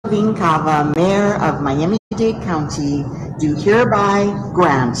Cava, Mayor of Miami-Dade County, do hereby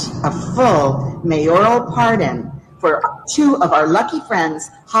grant a full mayoral pardon for two of our lucky friends,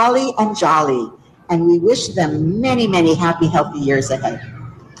 Holly and Jolly, and we wish them many, many happy, healthy years ahead.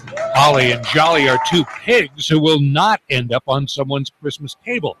 Holly and Jolly are two pigs who will not end up on someone's Christmas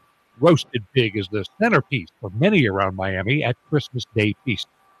table. Roasted pig is the centerpiece for many around Miami at Christmas Day feast.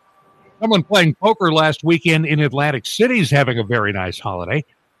 Someone playing poker last weekend in Atlantic City is having a very nice holiday.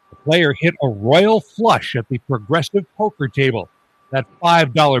 The player hit a royal flush at the progressive poker table. That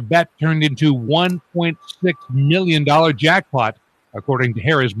 $5 bet turned into $1.6 million jackpot, according to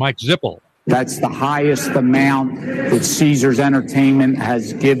Harrah's Mike Zippel. That's the highest amount that Caesars Entertainment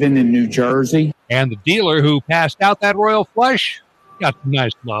has given in New Jersey. And the dealer who passed out that royal flush got some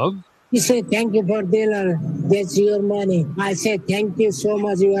nice love. He said, "Thank you for dealer. That's your money." I said, "Thank you so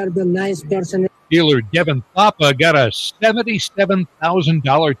much. You are the nice person." Dealer Devin Thapa got a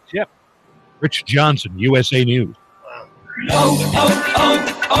 $77,000 tip. Rich Johnson, USA News.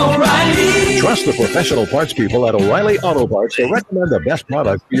 O'Reilly. Trust the professional parts people at O'Reilly Auto Parts to recommend the best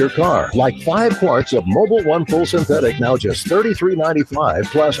product for your car. Like 5 quarts of Mobile One Full Synthetic, now just $33.95,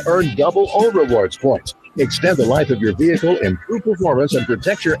 plus earn double O Rewards points. Extend the life of your vehicle, improve performance, and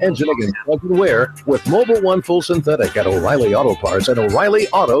protect your engine against plug and wear with Mobile One Full Synthetic at O'Reilly Auto Parts and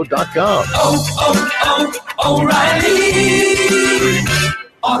O'ReillyAuto.com. O'Reilly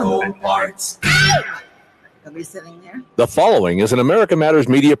Auto Parts. Nobody sitting there? The following is an America Matters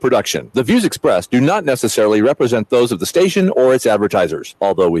media production. The views expressed do not necessarily represent those of the station or its advertisers,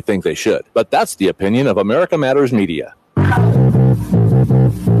 although we think they should. But that's the opinion of America Matters Media.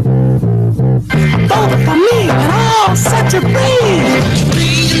 Vote for me, and oh, such a breeze.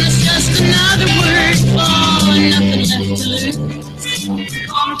 Freedom is just another word for nothing left to lose.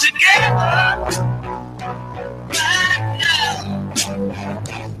 Come together right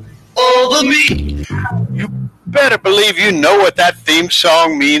now over me. You better believe you know what that theme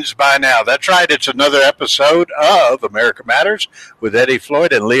song means by now. That's right. It's another episode of America Matters with Eddie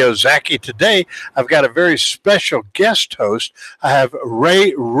Floyd and Leo Zacky. Today, I've got a very special guest host. I have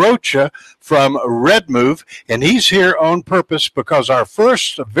Ray Rocha from Red Move, and he's here on purpose because our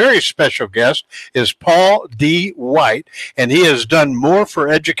first very special guest is Paul D. White, and he has done more for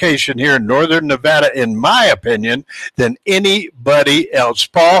education here in Northern Nevada, in my opinion, than anybody else.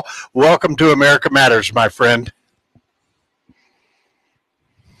 Paul, welcome to America Matters, my friend.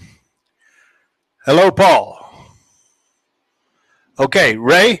 Hello, Paul. Okay,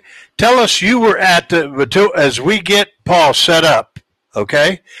 Ray, tell us, you were at as we get Paul set up,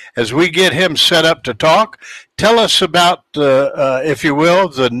 okay? As we get him set up to talk, tell us about, if you will,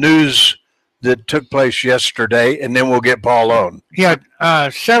 the news that took place yesterday, and then we'll get Paul on. Yeah,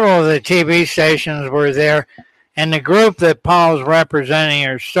 several of the TV stations were there, and the group that Paul's representing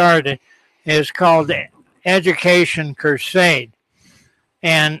or started is called Education Crusade,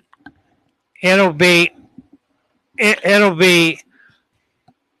 and it'll be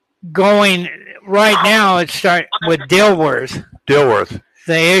going right now. It starts with Dilworth.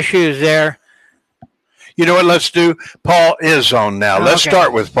 The issues there. You know what? Let's do. Paul is on now. Let's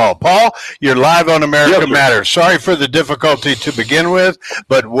start with Paul. Paul, you're live on America Matters. Sorry for the difficulty to begin with,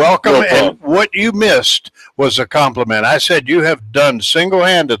 but welcome. No, and what you missed was a compliment. I said you have done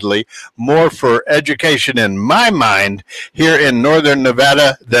single-handedly more for education in my mind here in Northern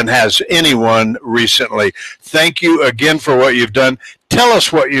Nevada than has anyone recently. Thank you again for what you've done. Tell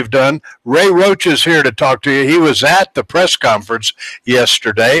us what you've done. Ray Roach is here to talk to you. He was at the press conference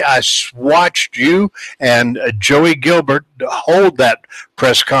yesterday. I watched you and Joey Gilbert hold that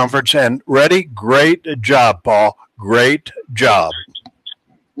press conference. And great job, Paul. Great job.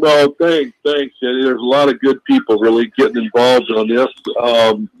 Well, thanks, Eddie. There's a lot of good people really getting involved on this.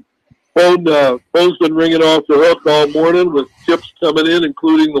 Phone's been ringing off the hook all morning with tips coming in,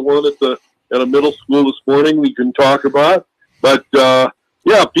 including the one at a middle school this morning we can talk about. But,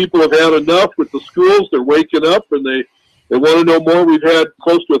 people have had enough with the schools. They're waking up, and they want to know more. We've had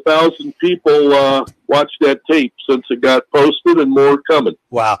close to 1,000 people watch that tape since it got posted, and more coming.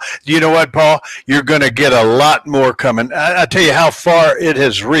 Wow. You know what, Paul? You're going to get a lot more coming. I tell you how far it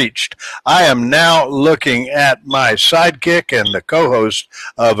has reached. I am now looking at my sidekick and the co-host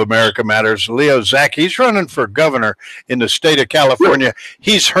of America Matters, Leo Zacky. He's running for governor in the state of California.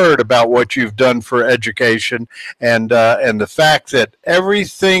 He's heard about what you've done for education and the fact that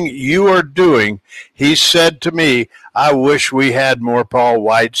everything you are doing, he said to me, I wish we had more Paul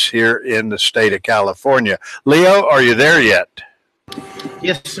Whites here in the state of California. Leo, are you there yet?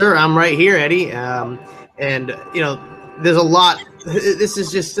 Yes, sir. I'm right here, Eddie. And, there's a lot this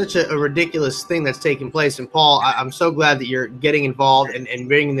is just such a ridiculous thing that's taking place. And Paul, I'm so glad that you're getting involved and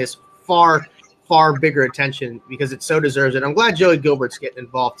bringing this far bigger attention because it so deserves it. I'm glad Joey Gilbert's getting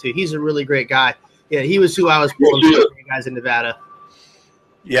involved too. He's a really great guy. Yeah, he was who I was pulling for guys in Nevada.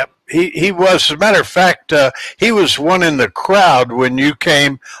 Yep, he was. As a matter of fact, he was one in the crowd when you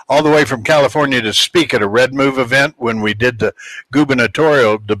came all the way from California to speak at a Red Move event when we did the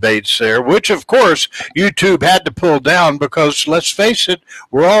gubernatorial debates there, which, of course, YouTube had to pull down because, let's face it,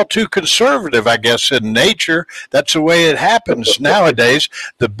 we're all too conservative, I guess, in nature. That's the way it happens nowadays.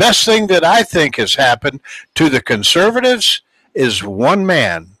 The best thing that I think has happened to the conservatives is one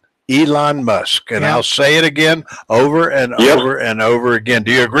man, Elon Musk. And I'll say it again over and over and over again.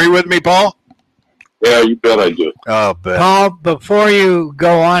 Do you agree with me, Paul? Yeah, you bet I do. Oh, bet. Paul, before you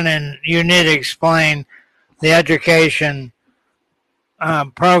go on, and you need to explain the education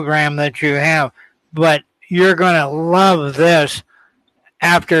program that you have, but you're going to love this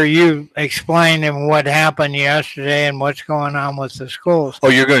after you explain him what happened yesterday and what's going on with the schools. Oh,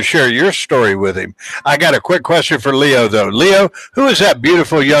 you're going to share your story with him. I got a quick question for Leo, though. Leo, who is that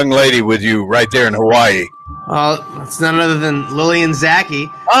beautiful young lady with you right there in Hawaii? It's none other than Lillian Zacky.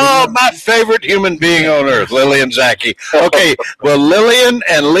 Oh, my favorite human being on earth, Lillian Zacky. Okay, well, Lillian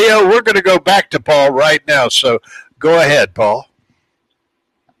and Leo, we're going to go back to Paul right now. So go ahead, Paul.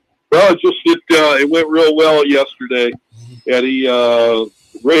 Well, it went real well yesterday. Eddie,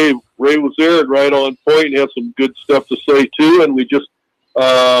 Ray was there and right on point and had some good stuff to say too. And we just,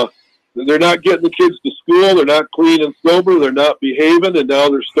 they're not getting the kids to school. They're not clean and sober. They're not behaving. And now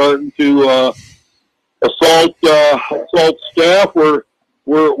they're starting to, assault staff.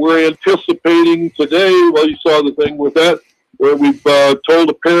 We're anticipating today. Well, you saw the thing with that where we've, told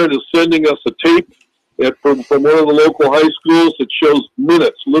a parent is sending us a tape from one of the local high schools that shows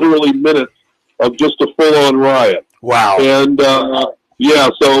literally minutes of just a full-on riot. Wow. And,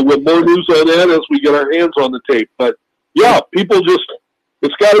 so with more news on that as we get our hands on the tape. But, people just,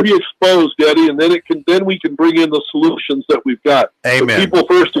 it's got to be exposed, Eddie, and then we can bring in the solutions that we've got. Amen. But people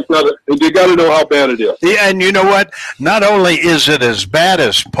first, they got to know how bad it is. Yeah, and you know what? Not only is it as bad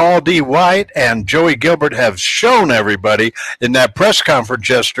as Paul D. White and Joey Gilbert have shown everybody in that press conference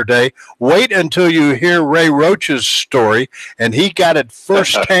yesterday, wait until you hear Ray Roach's story, and he got it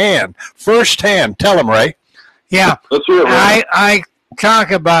firsthand. Tell him, Ray. Yeah, let's hear it, Ray. I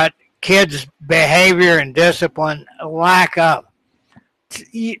talk about kids' behavior and discipline lack of.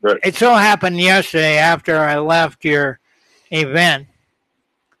 Right. It so happened yesterday after I left your event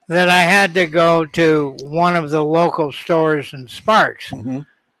that I had to go to one of the local stores in Sparks.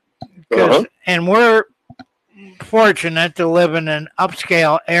 Mm-hmm. And we're fortunate to live in an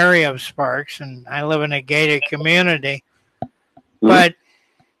upscale area of Sparks, and I live in a gated community. Mm-hmm. But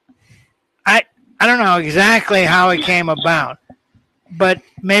I don't know exactly how it came about, but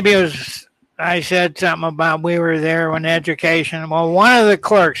maybe it was I said something about we were there when education. Well, one of the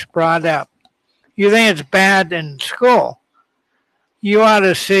clerks brought up, you think it's bad in school? You ought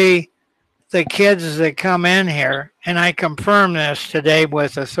to see the kids that come in here, and I confirmed this today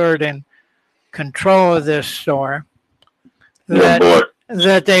with a third in control of this store,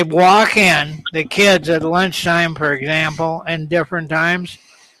 that they walk in, the kids at lunchtime, for example, and different times,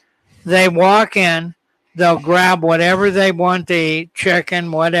 they walk in, they'll grab whatever they want to eat,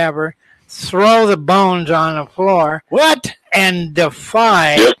 chicken, whatever, throw the bones on the floor. What? And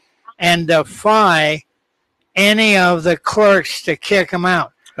defy any of the clerks to kick them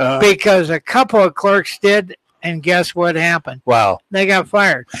out. Because a couple of clerks did, and guess what happened? Wow. They got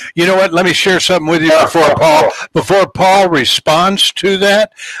fired. You know what? Let me share something with you before Paul responds to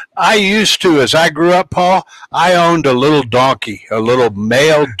that. I used to, as I grew up, Paul, I owned a little donkey, a little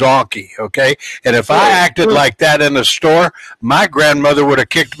male donkey, okay? And if I acted like that in the store, my grandmother would have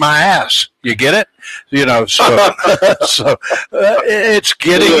kicked my ass. You get it? You know, so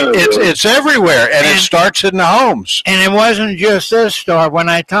it's everywhere, and it starts in the homes. And it wasn't just this store. When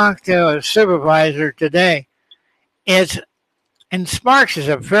I talked to a supervisor today, Sparks is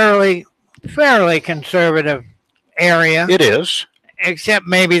a fairly conservative area. It is. Except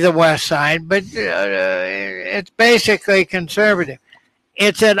maybe the west side, but it's basically conservative.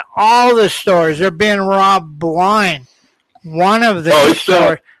 It's at all the stores. They're being robbed blind. One of the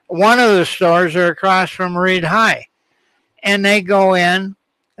stores are across from Reed High, and they go in.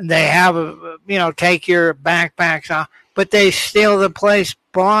 And they have take your backpacks off, but they steal the place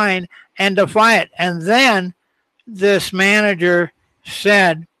blind and defy it. And then this manager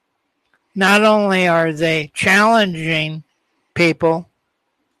said, not only are they challenging people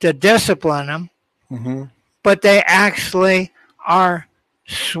to discipline them, but they actually are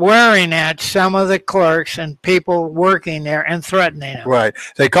swearing at some of the clerks and people working there and threatening them. Right.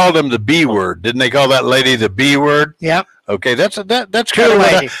 They called them the B word. Didn't they call that lady the B word? Yep. Okay, that's kind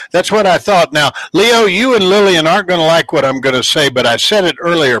of that's what I thought. Now, Leo, you and Lillian aren't going to like what I'm going to say, but I said it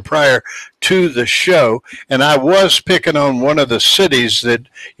earlier prior to the show, and I was picking on one of the cities that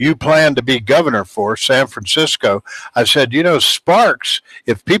you plan to be governor for, San Francisco. I said, Sparks,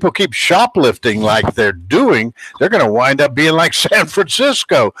 if people keep shoplifting like they're doing, they're going to wind up being like San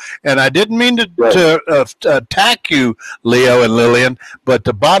Francisco. And I didn't mean to attack you, Leo and Lillian, but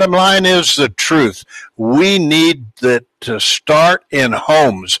the bottom line is the truth. We need that to start in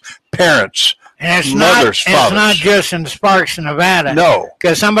homes, parents, mothers, fathers. It's not just in Sparks, Nevada. No.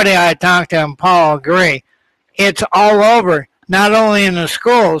 Because somebody I talked to, and Paul agree, it's all over, not only in the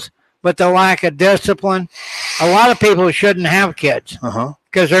schools, but the lack of discipline. A lot of people shouldn't have kids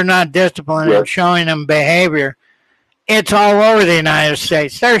because they're not disciplined and showing them behavior. It's all over the United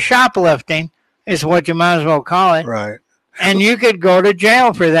States. They're shoplifting is what you might as well call it. Right. And you could go to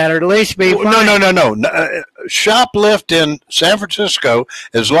jail for that, or at least be fined. No. Shoplift in San Francisco,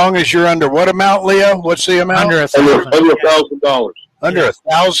 as long as you're under what amount, Leo? What's the amount? Under $1,000. Under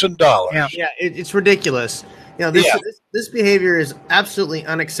 $1,000. Yeah, it's ridiculous. This behavior is absolutely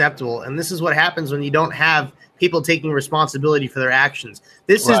unacceptable, and this is what happens when you don't have people taking responsibility for their actions.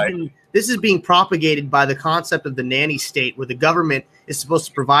 This is being propagated by the concept of the nanny state, where the government is supposed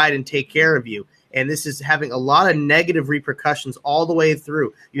to provide and take care of you. And this is having a lot of negative repercussions all the way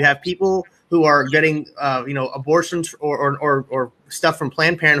through. You have people who are getting, abortions or stuff from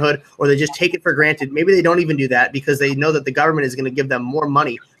Planned Parenthood, or they just take it for granted. Maybe they don't even do that because they know that the government is going to give them more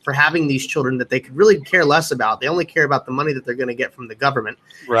money for having these children that they could really care less about. They only care about the money that they're going to get from the government.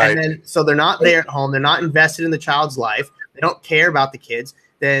 Right. And then, so they're not there at home. They're not invested in the child's life. They don't care about the kids.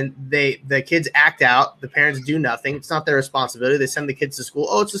 Then the kids act out. The parents do nothing. It's not their responsibility. They send the kids to school.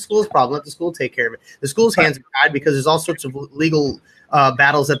 Oh, it's the school's problem. Let the school take care of it. The school's hands are tied because there's all sorts of legal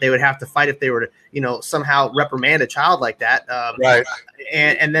battles that they would have to fight if they were to, somehow reprimand a child like that. Right.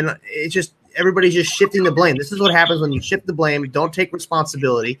 And then it's just everybody's just shifting the blame. This is what happens when you shift the blame. Don't take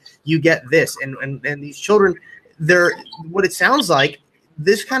responsibility. You get this. And these children, what it sounds like,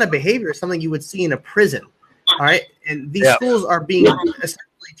 this kind of behavior is something you would see in a prison. All right. And these schools are being essentially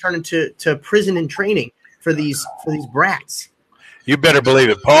turned into prison and training for these brats. You better believe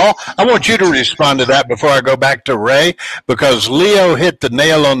it. Paul, I want you to respond to that before I go back to Ray, because Leo hit the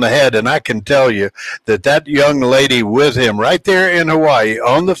nail on the head, and I can tell you that young lady with him right there in Hawaii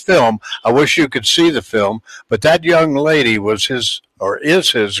on the film, I wish you could see the film, but that young lady was is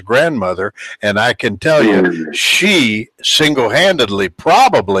his grandmother, and I can tell you she single-handedly,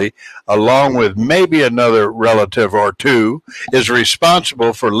 probably, along with maybe another relative or two, is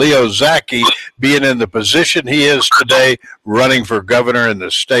responsible for Leo Zacky being in the position he is today, running for governor in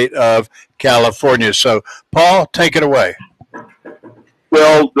the state of California. So, Paul, take it away.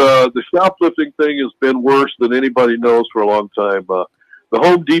 Well, the shoplifting thing has been worse than anybody knows for a long time. The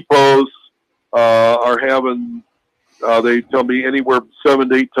Home Depots are having, they tell me, anywhere 7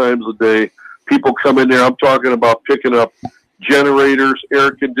 to 8 times a day. People come in there. I'm talking about picking up generators,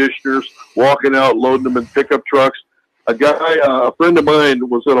 air conditioners, walking out, loading them in pickup trucks. A friend of mine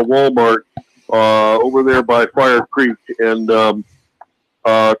was at a Walmart over there by Fire Creek, and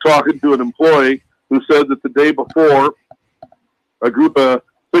talking to an employee who said that the day before, a group of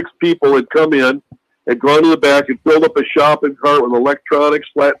 6 people had come in, had gone to the back and filled up a shopping cart with electronics,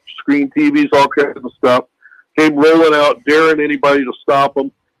 flat screen TVs, all kinds of stuff, came rolling out, daring anybody to stop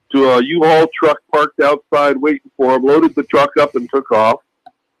them, to a U-Haul truck parked outside waiting for them, loaded the truck up and took off.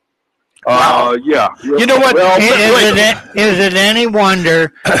 Yeah. You know what? Well, is it any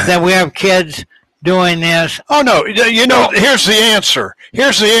wonder that we have kids doing this? Oh, no. Here's the answer.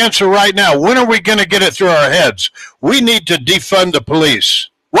 Here's the answer right now. When are we going to get it through our heads? We need to defund the police.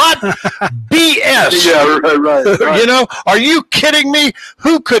 What? BS. Yeah, right. Are you kidding me?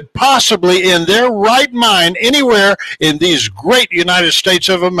 Who could possibly, in their right mind, anywhere in these great United States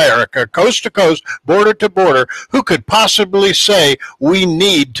of America, coast to coast, border to border, who could possibly say we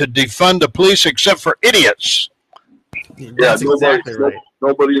need to defund the police except for idiots? That's exactly right.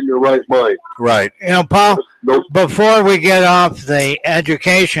 Nobody in your right mind. Right. Paul, before we get off the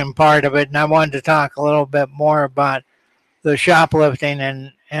education part of it, and I wanted to talk a little bit more about the shoplifting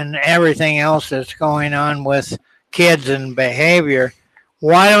and everything else that's going on with kids and behavior,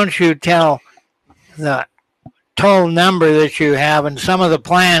 why don't you tell the total number that you have and some of the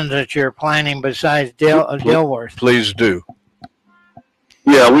plans that you're planning besides Dilworth? Please do.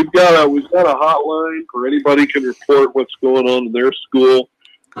 Yeah, we've got a hotline where anybody can report what's going on in their school.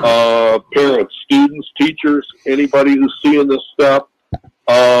 Parents, students, teachers, anybody who's seeing this stuff.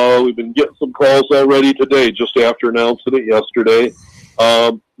 We've been getting some calls already today, just after announcing it yesterday.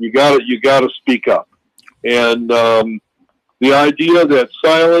 You got to speak up. And the idea that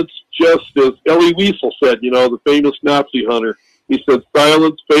silence, just as Elie Wiesel said, the famous Nazi hunter, he said,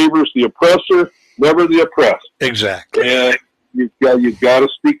 silence favors the oppressor, never the oppressed. Exactly. And you've got to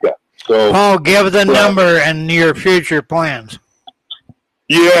speak up. So, Paul, give the number and your future plans.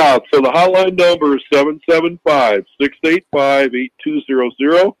 Yeah, so the hotline number is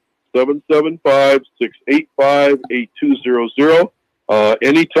 775-685-8200, 775-685-8200,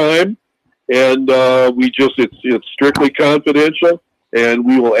 anytime. And it's strictly confidential, and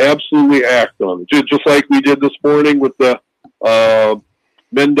we will absolutely act on it. Just like we did this morning with the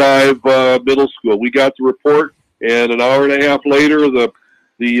Mendive Middle School. We got the report, and an hour and a half later, the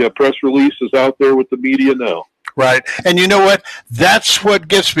press release is out there with the media now. Right. And you know what? That's what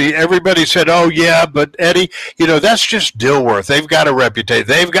gets me. Everybody said, oh, yeah, but Eddie, that's just Dilworth. They've got a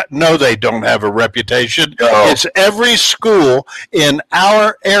reputation. No, they don't have a reputation. No. It's every school in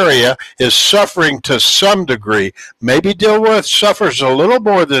our area is suffering to some degree. Maybe Dilworth suffers a little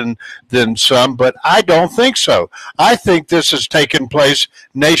more than some, but I don't think so. I think this has taken place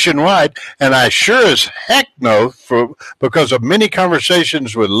nationwide, and I sure as heck know, because of many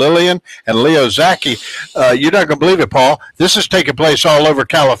conversations with Lillian and Leo Zacky, you're not going to believe it, Paul. This has taken place all over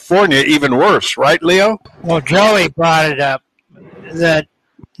California, even worse, right, Leo? Well, Joey brought it up that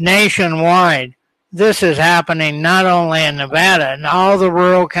nationwide, this is happening not only in Nevada and all the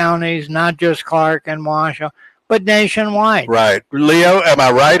rural counties, not just Clark and Washoe, but nationwide. Right. Leo, am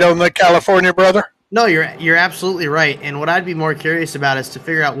I right on the California, brother? No, you're absolutely right. And what I'd be more curious about is to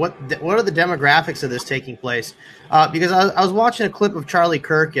figure out what are the demographics of this taking place. Because I was watching a clip of Charlie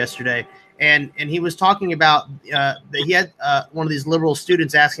Kirk yesterday, and he was talking about that he had one of these liberal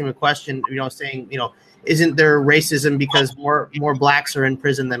students asking him a question, saying, isn't there racism because more blacks are in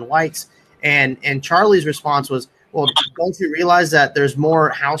prison than whites? And Charlie's response was, well, don't you realize that there's more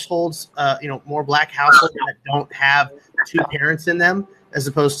households, more black households that don't have two parents in them, as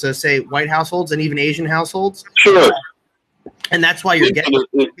opposed to, say, white households and even Asian households? Sure. And that's why you're getting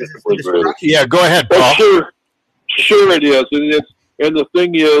it. Yeah, go ahead, Paul. Sure it is. And the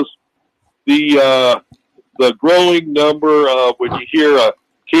thing is, the growing number of, when you hear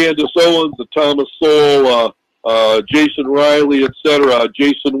Candace Owens, Thomas Sowell, Jason Riley, etc.,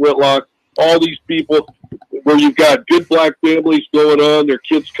 Jason Whitlock, all these people where you've got good black families going on, their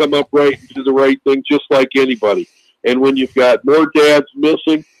kids come up right and do the right thing just like anybody. And when you've got more dads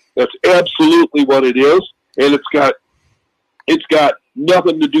missing, that's absolutely what it is. And it's got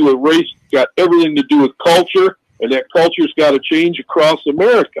nothing to do with race. It's got everything to do with culture. And that culture's got to change across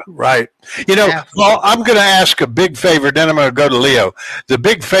America. Right. Paul, I'm going to ask a big favor, then I'm going to go to Leo. The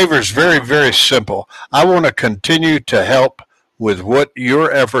big favor is very, very simple. I want to continue to help with what your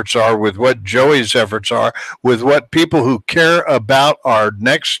efforts are, with what Joey's efforts are, with what people who care about our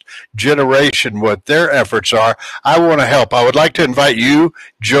next generation, what their efforts are. I want to help. I would like to invite you,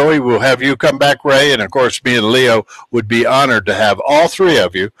 Joey. We'll have you come back, Ray, and of course me and Leo would be honored to have all three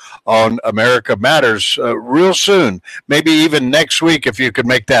of you on America Matters real soon, maybe even next week if you could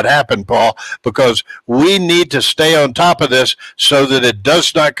make that happen, Paul, because we need to stay on top of this so that it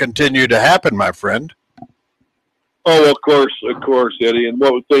does not continue to happen, my friend. Oh, of course, Eddie. And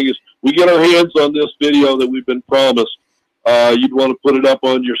what the thing is, we get our hands on this video that we've been promised. You'd want to put it up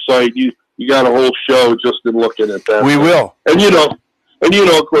on your site. You got a whole show just in looking at that. We will. And of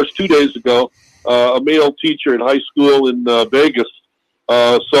course, 2 days ago, a male teacher in high school in Vegas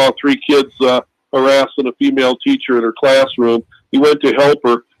saw three kids harassing a female teacher in her classroom. He went to help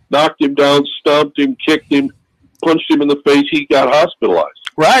her, knocked him down, stomped him, kicked him, punched him in the face. He got hospitalized.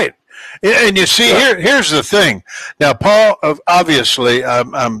 Right. And you see, here's the thing. Now, Paul, obviously,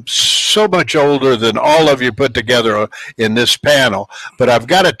 I'm so much older than all of you put together in this panel, but I've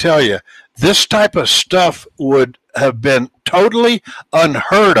got to tell you, this type of stuff would have been totally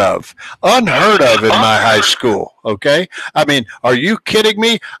unheard of in my high school, okay? I mean, are you kidding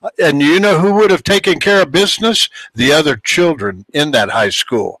me? And you know who would have taken care of business? The other children in that high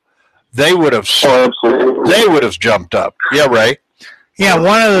school. They would have jumped up. Yeah, Ray? Yeah,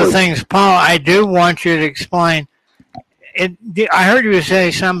 one of the things, Paul, I do want you to explain. I heard you say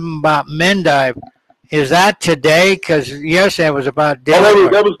something about Mendive. Is that today? Because yesterday it was about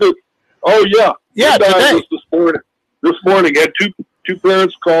Dilworth. Yeah, today. This morning, had two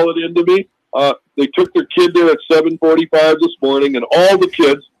parents call it into me. They took their kid there at 7:45 this morning, and all the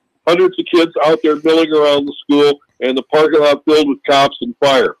kids, hundreds of kids out there milling around the school, and the parking lot filled with cops and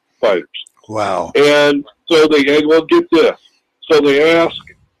firefighters. Wow. And so get this. So they ask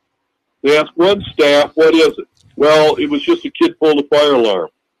one staff, what is it? Well, it was just a kid pulled a fire alarm.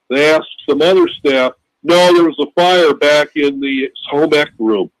 They asked some other staff, no, there was a fire back in the home ec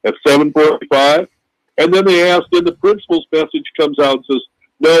room at 7:45. And then they asked, and the principal's message comes out and says,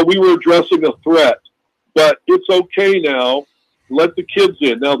 no, we were addressing a threat, but it's okay now. Let the kids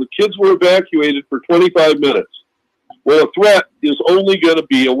in. Now, the kids were evacuated for 25 minutes. Well, a threat is only going to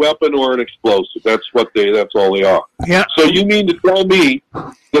be a weapon or an explosive. That's all they are. Yeah. So you mean to tell me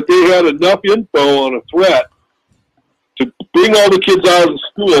that they had enough info on a threat to bring all the kids out of the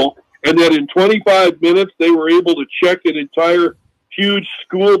school, and that in 25 minutes they were able to check an entire huge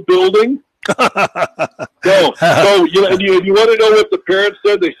school building? No. So you want to know what the parents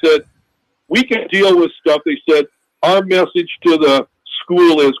said? They said, we can deal with stuff. They said, our message to the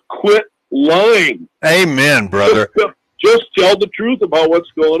school is quit lying. Amen, brother. Just tell the truth about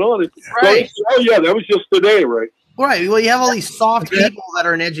what's going on. Right. Oh, yeah, that was just today, right? Right. Well, you have all these soft people that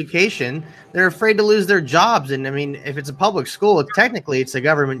are in education. They're afraid to lose their jobs. And I mean, if it's a public school, technically it's a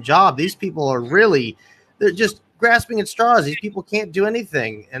government job. These people are they're just grasping at straws. These people can't do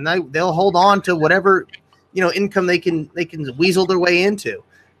anything, and they'll hold on to whatever, income they can weasel their way into.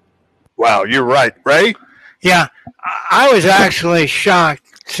 Wow, you're right, Ray. Yeah, I was actually shocked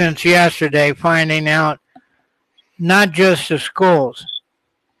since yesterday finding out not just the schools,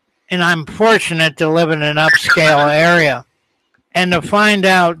 and I'm fortunate to live in an upscale area, and to find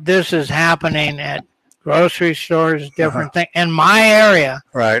out this is happening at grocery stores, different things in my area.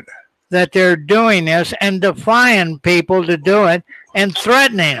 Right. That they're doing this and defying people to do it and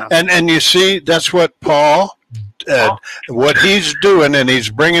threatening them. And you see, that's what Paul what he's doing, and he's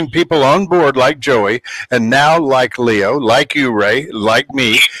bringing people on board like Joey, and now like Leo, like you, Ray, like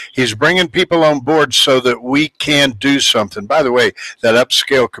me. He's bringing people on board so that we can do something. By the way, that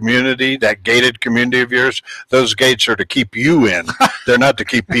upscale community, that gated community of yours, those gates are to keep you in. They're not to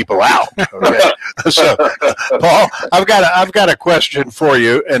keep people out. Okay? So, Paul, I've got a question for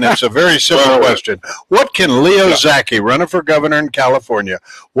you, and it's a very simple question. What can Leo Zacky, running for governor in California,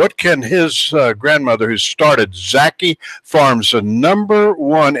 what can his grandmother, who started Zacky Farms, the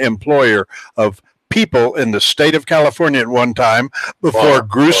 #1 employer of people in the state of California at one time, before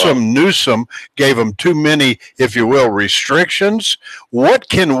gruesome Newsom gave them too many, if you will, restrictions? What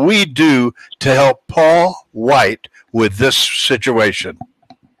can we do to help Paul White with this situation?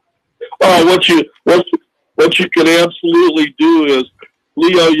 What you can absolutely do is,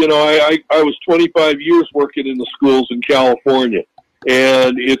 Leo, I was 25 years working in the schools in California.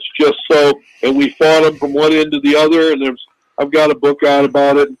 And it's just so, and we fought them from one end to the other, and I've got a book out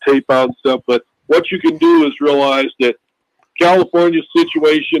about it and tape out and stuff, but what you can do is realize that California's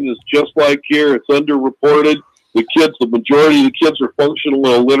situation is just like here. It's underreported. The majority of the kids are functional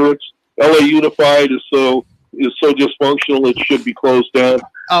illiterates. LA Unified is so dysfunctional it should be closed down.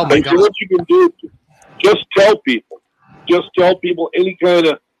 Oh my God. So what you can do, just tell people any kind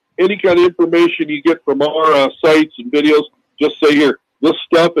of information you get from our sites and videos. Just say, here, this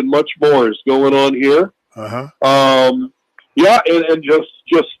stuff and much more is going on here. And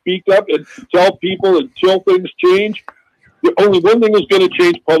just speak up and tell people until things change. The only one thing is going to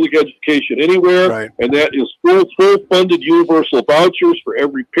change public education anywhere, and that is full-funded universal vouchers for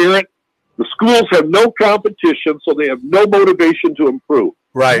every parent. The schools have no competition, so they have no motivation to improve.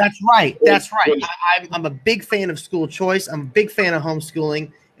 Right. That's right. That's right. I'm a big fan of school choice. I'm a big fan of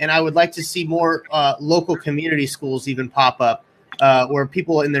homeschooling. And I would like to see more local community schools even pop up where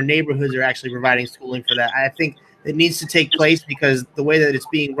people in their neighborhoods are actually providing schooling for that. I think it needs to take place because the way that it's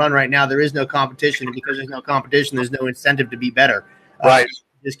being run right now, there is no competition. And because there's no competition, there's no incentive to be better. Right.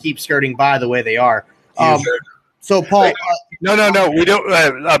 Just keep skirting by the way they are. So, Paul. No. We don't.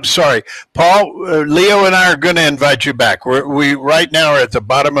 I'm sorry. Paul, Leo and I are going to invite you back. We right now are at the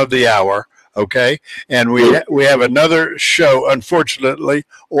bottom of the hour. Okay, and we have another show, unfortunately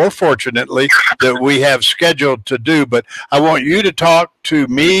or fortunately, that we have scheduled to do. But I want you to talk to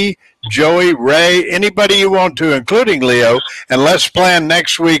me, Joey, Ray, anybody you want to, including Leo, and let's plan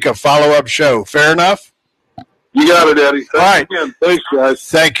next week a follow-up show. Fair enough? You got it, Eddie. All right. Again. Thanks, guys.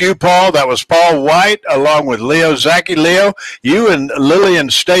 Thank you, Paul. That was Paul White along with Leo Zacky. Leo, you and Lillian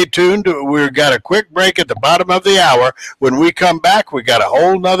stay tuned. We've got a quick break at the bottom of the hour. When we come back, we got a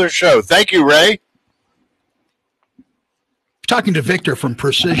whole nother show. Thank you, Ray. Talking to Victor from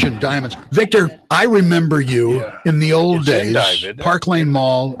Precision Diamonds. Victor, I remember you in the old days, Park Lane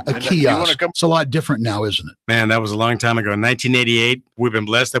Mall, a kiosk. It's a lot different now, isn't it? Man, that was a long time ago. 1988, we've been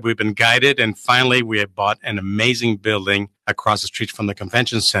blessed that we've been guided, and finally we have bought an amazing building across the street from the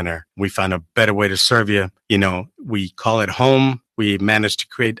convention center. We found a better way to serve you. We call it home. We managed to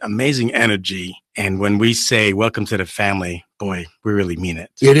create amazing energy. And when we say welcome to the family, boy, we really mean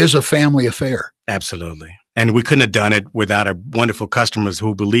it. It is a family affair. Absolutely. And we couldn't have done it without our wonderful customers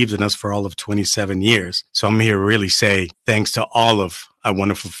who believed in us for all of 27 years. So I'm here to really say thanks to all of our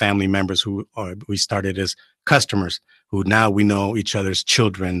wonderful family members who we started as customers, who now we know each other's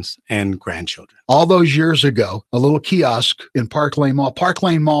children's and grandchildren. All those years ago, a little kiosk in Park Lane Mall. Park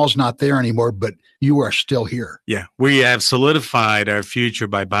Lane Mall's not there anymore, but you are still here. Yeah, we have solidified our future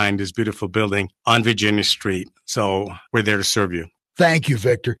by buying this beautiful building on Virginia Street. So we're there to serve you. Thank you,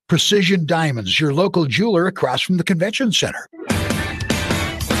 Victor. Precision Diamonds, your local jeweler across from the convention center.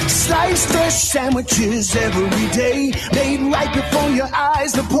 Sliced fresh sandwiches every day, made right before your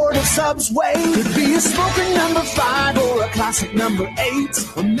eyes. The port of Subway could be a smoking number 5 or a classic number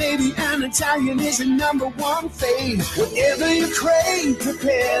 8, or maybe an Italian is your number 1 fave. Whatever you crave,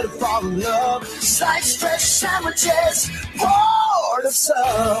 prepare to fall in love. Sliced fresh sandwiches, Port of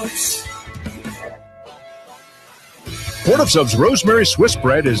Subs. Port of Sub's Rosemary Swiss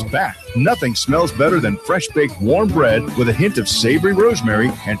bread is back. Nothing smells better than fresh-baked warm bread with a hint of savory rosemary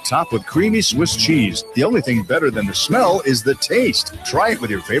and topped with creamy Swiss cheese. The only thing better than the smell is the taste. Try it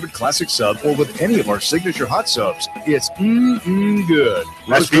with your favorite classic sub or with any of our signature hot subs. It's good.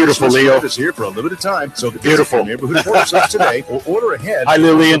 That's beautiful, Leo. Is here for a limited time, so beautiful. Neighborhood Port of Subs today or order ahead. Hi,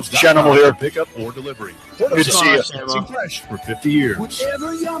 Lillian. Animal here. Pickup or delivery. Good to see you. Fresh for 50 years.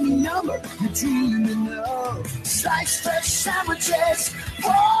 Whatever yummy number you're dreaming of, sliced fresh sandwiches,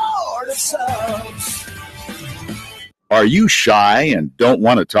 Port of Subs. Are you shy and don't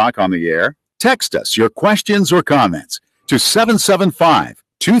want to talk on the air? Text us your questions or comments to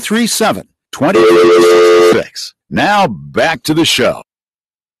 775-237-2366. Now back to the show.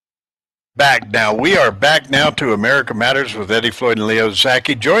 Back now. We are back now to America Matters with Eddie Floyd and Leo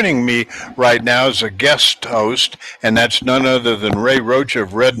Zacky. Joining me right now is a guest host, and that's none other than Ray Roach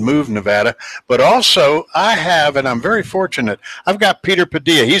of Red Move, Nevada. But also, I have, and I'm very fortunate, I've got Peter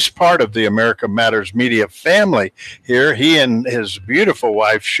Padilla. He's part of the America Matters media family here. He and his beautiful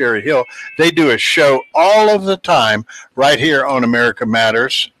wife, Sherry Hill, they do a show all of the time right here on America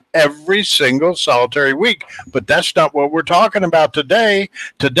Matters, every single solitary week. But that's not what we're talking about today.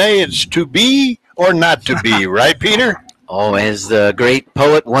 Today it's to be or not to be, right, Peter? Oh, as the great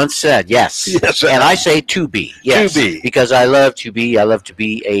poet once said, yes. Yes. And I say to be, yes. To be. Because I love to be. I love to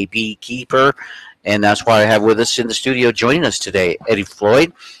be a beekeeper. And that's why I have with us in the studio joining us today, Eddie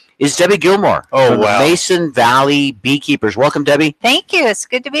Floyd, is Debbie Gilmore. Oh, from wow. the Mason Valley Beekeepers. Welcome, Debbie. Thank you. It's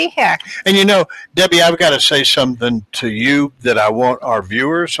good to be here. And you know, Debbie, I've got to say something to you that I want our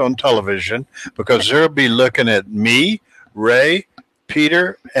viewers on television, because they'll be looking at me, Ray,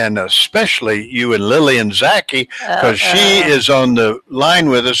 Peter, and especially you and Lillian Zacky, because she is on the line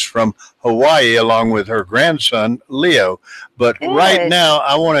with us from Hawaii along with her grandson, Leo. But right now,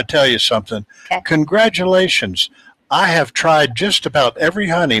 I want to tell you something. Okay. Congratulations. I have tried just about every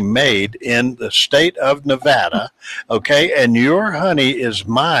honey made in the state of Nevada, okay? And your honey is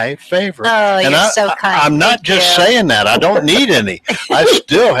my favorite. Oh, and you're so kind. I'm not Thank just you. saying that. I don't need any. I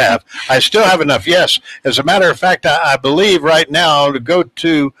still have enough. Yes. As a matter of fact, I believe right now to go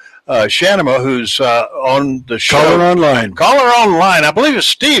to Shanama, who's on the show. Caller online. I believe it's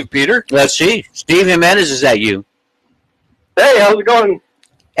Steve, Peter. Let's see. Steve Jimenez, is that you? Hey, how's it going?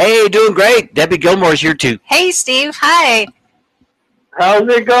 Hey, doing great. Debbie Gilmore's here, too. Hey, Steve. Hi. How's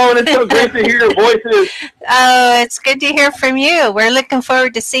it going? It's so great to hear your voices. Oh, it's good to hear from you. We're looking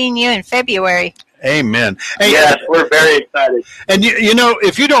forward to seeing you in February. Amen. Hey, Yes, we're very excited. And you know,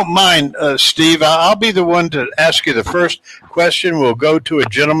 if you don't mind, Steve, I'll be the one to ask you the first question. We'll go to a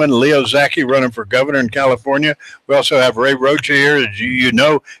gentleman, Leo Zacky, running for governor in California. We also have Ray Rocha here. You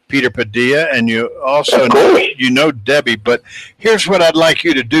know Peter Padilla, and you also know Debbie. But here's what I'd like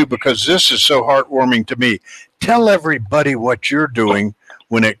you to do, because this is so heartwarming to me. Tell everybody what you're doing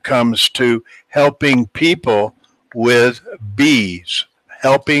when it comes to helping people with bees.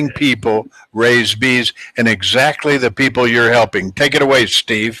 Helping people raise bees, and exactly the people you're helping. Take it away,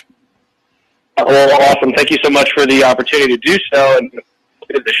 Steve. Well, awesome. Thank you so much for the opportunity to do so. And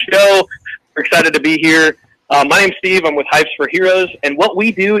the show, we're excited to be here. My name's Steve. I'm with Hives for Heroes. And what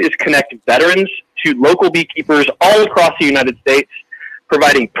we do is connect veterans to local beekeepers all across the United States,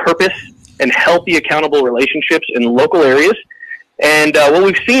 providing purpose and healthy, accountable relationships in local areas. And what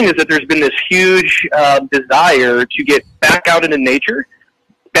we've seen is that there's been this huge desire to get back out into nature,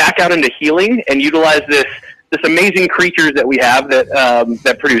 back out into healing, and utilize this amazing creatures that we have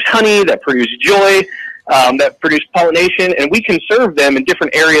that produce honey, that produce joy, that produce pollination, and we can serve them in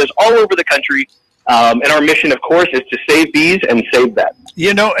different areas all over the country. And our mission, of course, is to save bees and save that.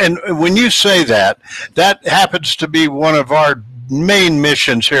 You know, and when you say that, that happens to be one of our main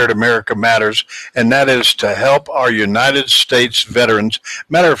missions here at America Matters, and that is to help our United States veterans.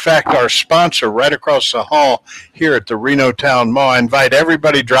 Matter of fact, our sponsor right across the hall here at the Reno Town Mall, I invite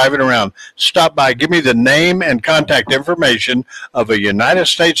everybody driving around, stop by, give me the name and contact information of a United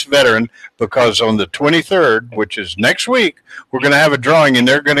States veteran, because on the 23rd, which is next week, we're going to have a drawing, and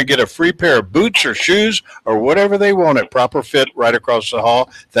they're going to get a free pair of boots or shoes or whatever they want at Proper Fit right across the hall,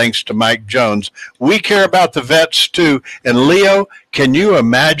 thanks to Mike Jones. We care about the vets, too. And, Leo, can you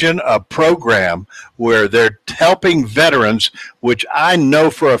imagine a program where they're helping veterans, which I know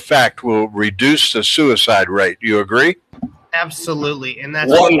for a fact will reduce the suicide rate? You agree? Absolutely, and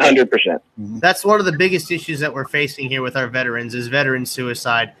that's 100%. That's one of the biggest issues that we're facing here with our veterans is veteran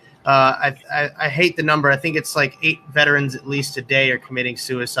suicide. I hate the number. I think it's like 8 veterans at least a day are committing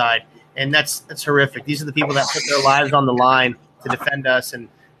suicide, and that's horrific. These are the people that put their lives on the line to defend us and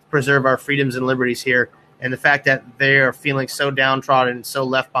preserve our freedoms and liberties here. And the fact that they are feeling so downtrodden and so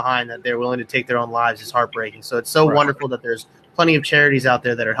left behind that they're willing to take their own lives is heartbreaking. So it's so wonderful that there's plenty of charities out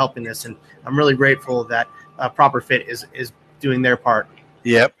there that are helping this, and I'm really grateful that Proper Fit is doing their part.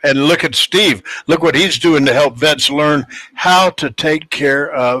 Yep. And look at Steve. Look what he's doing to help vets learn how to take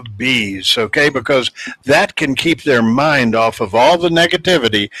care of bees, okay? Because that can keep their mind off of all the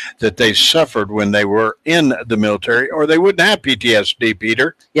negativity that they suffered when they were in the military, or they wouldn't have PTSD,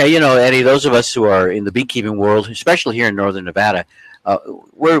 Peter. Yeah, you know, Eddie, those of us who are in the beekeeping world, especially here in northern Nevada,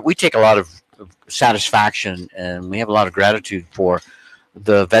 we take a lot of satisfaction and we have a lot of gratitude for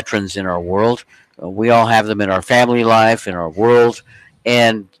the veterans in our world. We all have them in our family life, in our world.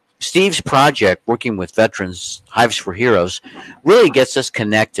 And Steve's project, working with veterans, Hives for Heroes, really gets us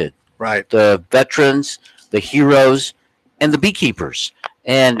connected. Right. The veterans, the heroes, and the beekeepers.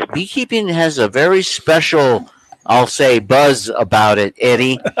 And beekeeping has a very special, I'll say, buzz about it,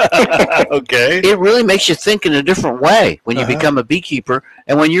 Eddie. Okay. It really makes you think in a different way when you become a beekeeper.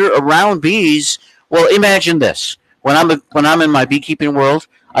 And when you're around bees, well, imagine this. When I'm in my beekeeping world,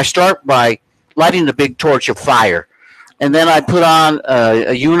 I start by lighting the big torch of fire. And then I put on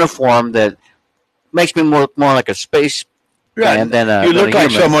a uniform that makes me more like a space man than you look than a like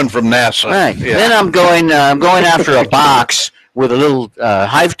human. someone from NASA. Right. Yeah. Then I'm going after a box with a little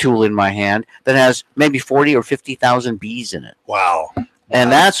hive tool in my hand that has maybe 40 or 50,000 bees in it. Wow. And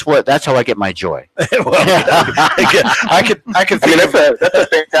that's how I get my joy. I could. I mean, that's a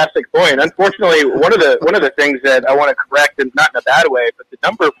fantastic point. Unfortunately, one of the things that I want to correct, and not in a bad way, but the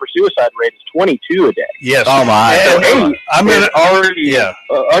number for suicide rate is 22 a day. Yes. Oh my. So 8 is already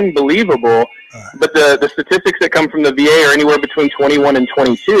unbelievable. But the statistics that come from the VA are anywhere between 21 and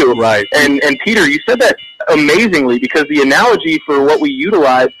 22. Right. And Peter, you said that amazingly, because the analogy for what we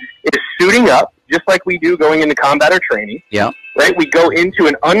utilize is suiting up, just like we do going into combat or training. Yeah. Right? We go into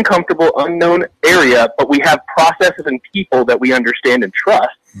an uncomfortable, unknown area, but we have processes and people that we understand and trust.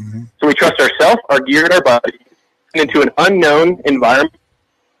 Mm-hmm. So we trust ourselves, our gear, and our bodies into an unknown environment.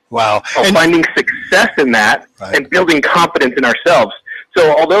 Wow. And finding success in that and building confidence in ourselves.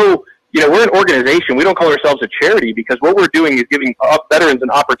 So although, we're an organization, we don't call ourselves a charity, because what we're doing is giving veterans an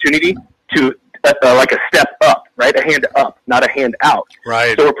opportunity to like a step up, right? A hand up, not a hand out.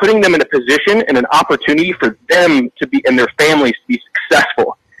 Right. So we're putting them in a position and an opportunity for them to be, and their families to be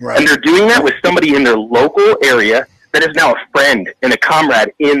successful. Right. And they're doing that with somebody in their local area that is now a friend and a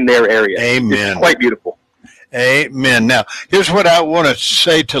comrade in their area. Amen. It's quite beautiful. Amen. Now, here's what I want to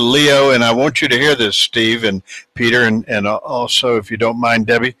say to Leo, and I want you to hear this, Steve and Peter, and also, if you don't mind,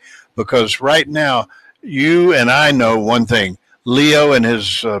 Debbie, because right now, you and I know one thing. Leo and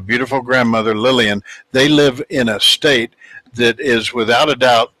his beautiful grandmother, Lillian, they live in a state that is without a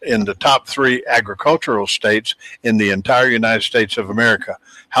doubt in the top 3 agricultural states in the entire United States of America.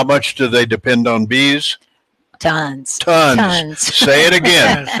 How much do they depend on bees? Tons. Say it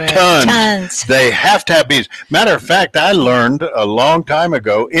again. Tons. They have to have bees. Matter of fact, I learned a long time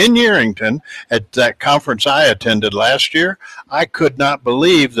ago in Yerington at that conference I attended last year, I could not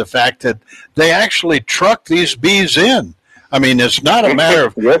believe the fact that they actually truck these bees in. I mean, it's not a matter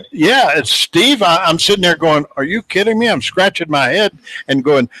of, it's Steve. I'm sitting there going, are you kidding me? I'm scratching my head and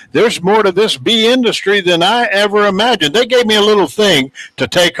going, there's more to this bee industry than I ever imagined. They gave me a little thing to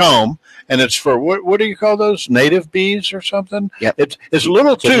take home, and it's for, what do you call those? Native bees or something? Yep. It's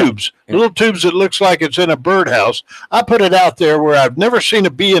little tubes, little tubes that looks like it's in a birdhouse. I put it out there where I've never seen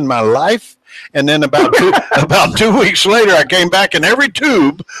a bee in my life. And then about 2 weeks later, I came back, and every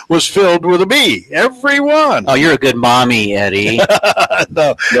tube was filled with a bee. Every one. Oh, you're a good mommy, Eddie.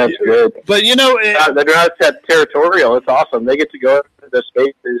 No, that's good. But they're not that territorial. It's awesome. They get to go to the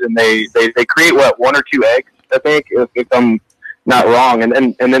spaces, and they create 1 or 2 eggs, I think, if I'm not wrong,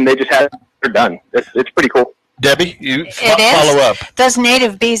 and then they just have they're done. It's pretty cool. Debbie, you It follow is. up. Those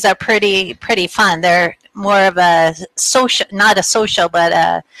native bees are pretty fun. They're more of a social, not a social,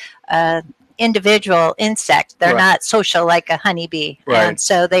 but a individual insect. They're Right. not social like a honeybee. Right. And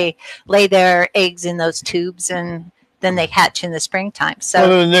so they lay their eggs in those tubes and then they hatch in the springtime. So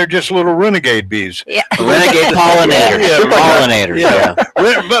Well, then they're just little renegade bees. yeah. Renegade pollinators. Pollinators, yeah.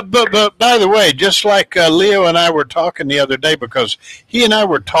 But by the way, just like Leo and I were talking the other day, because he and I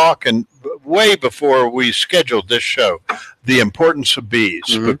were talking way before we scheduled this show, the importance of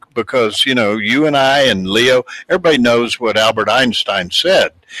bees, because, you know, you and I and Leo, everybody knows what Albert Einstein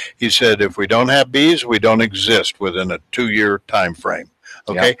said. He said, if we don't have bees, we don't exist within a 2-year time frame.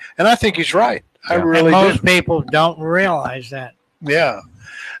 Okay. Yep. And I think he's right. I really and most do. people don't realize that. Yeah.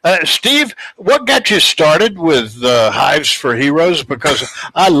 Steve, what got you started with Hives for Heroes? Because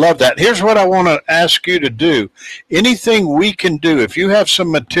I love that. Here's what I want to ask you to do. Anything we can do, if you have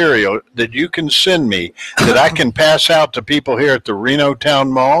some material that you can send me that I can pass out to people here at the Reno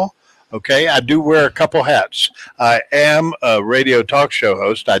Town Mall, okay, I do wear a couple hats. I am a radio talk show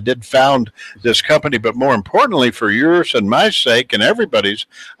host. I did found this company, but more importantly, for yours and my sake and everybody's,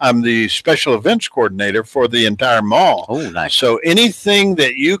 I'm the special events coordinator for the entire mall. Oh, nice. So anything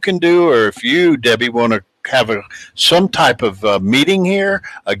that you can do, or if you, Debbie, want to have some type of meeting here,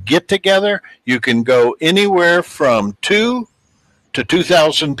 a get-together, you can go anywhere from 2 to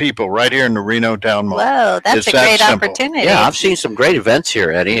 2,000 people right here in the Reno Town Mall. Whoa, that's It's a that great simple. opportunity. Yeah, I've seen some great events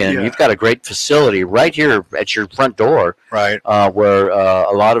here, Eddie, and Yeah. you've got a great facility right here at your front door, Right. where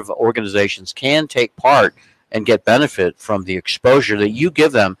a lot of organizations can take part and get benefit from the exposure that you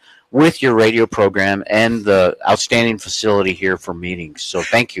give them with your radio program and the outstanding facility here for meetings. So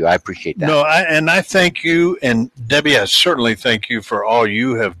thank you. I appreciate that. No, I thank you, and Debbie, I certainly thank you for all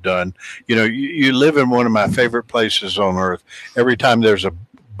you have done. You know, you live in one of my favorite places on earth. Every time there's a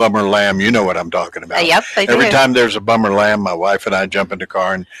bummer lamb, you know what I'm talking about. Yep, I do. Every time there's a bummer lamb, my wife and I jump in the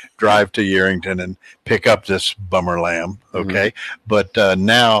car and drive to Yerington and pick up this bummer lamb, okay? But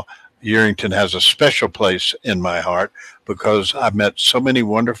now Yerington has a special place in my heart because I met so many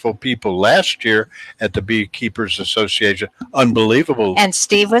wonderful people last year at the Beekeepers Association. Unbelievable. And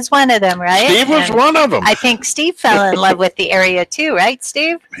Steve was one of them, right? Steve was And one of them. I think Steve fell in love with the area too, right,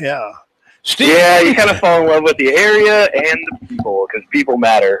 Steve? Yeah. Yeah, you kind of fall in love with the area and the people because people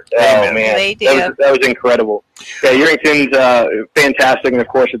matter. Oh, man. They do. That was incredible. Yeah, Yerington's fantastic, and, of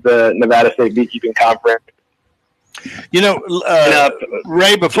course, at the Nevada State Beekeeping Conference. You know,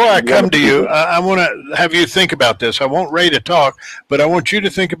 Ray, before I come to you, I want to have you think about this. I want Ray to talk, but I want you to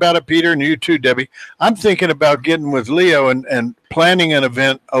think about it, Peter, and you too, Debbie. I'm thinking about getting with Leo and planning an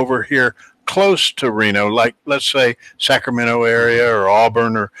event over here close to Reno, like let's say Sacramento area or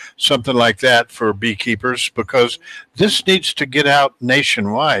Auburn or something like that for beekeepers, because this needs to get out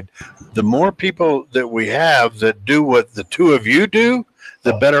nationwide. The more people that we have that do what the two of you do,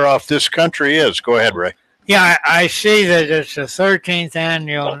 the better off this country is. Go ahead, Ray. Yeah, I see that it's the 13th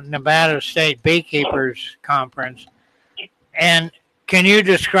annual Nevada State Beekeepers Conference. And can you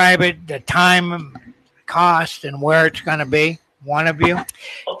describe it, the time, cost, and where it's going to be? One of you?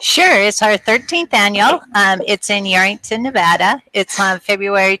 Sure. It's our 13th annual. It's in Yerington, Nevada. It's on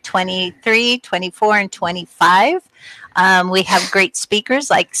February 23, 24, and 25. We have great speakers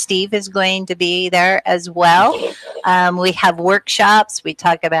like Steve is going to be there as well. We have workshops. We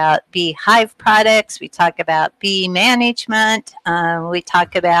talk about beehive products. We talk about bee management. We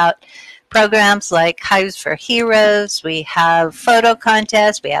talk about programs like Hives for Heroes. We have photo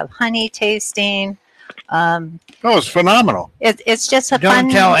contests. We have honey tasting. It's phenomenal. It's just a Don't fun.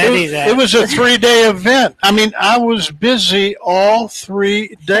 tell Eddie that. It was a 3-day event. I mean, I was busy all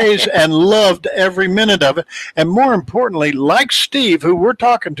 3 days and loved every minute of it. And more importantly, like Steve, who we're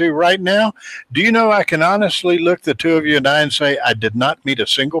talking to right now, do you know I can honestly look the two of you and I and say I did not meet a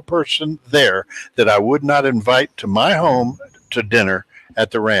single person there that I would not invite to my home to dinner at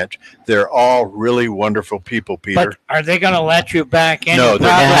the ranch. They're all really wonderful people, Peter. But are they going to let you back in? No, they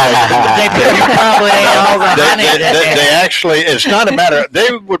probably ate all the honey. they actually, it's not a matter,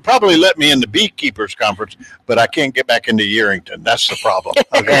 they would probably let me in the Beekeepers Conference, but I can't get back into Yerington. That's the problem.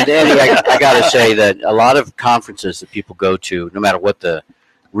 Okay. And Eddie, I got to say that a lot of conferences that people go to, no matter what the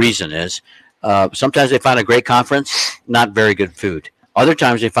reason is, sometimes they find a great conference, not very good food. Other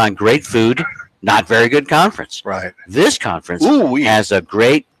times they find great food, not very good conference. Right. This conference has a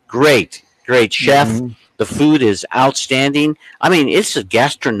great chef. Mm-hmm. The food is outstanding. I mean, it's a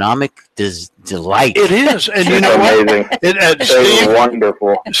gastronomic delight. It is, and you know what? Steve,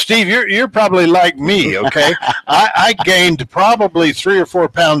 wonderful. Steve, you're probably like me, okay? I gained probably 3 or 4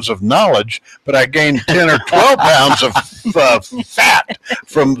 pounds of knowledge, but I gained 10 or 12 pounds of fat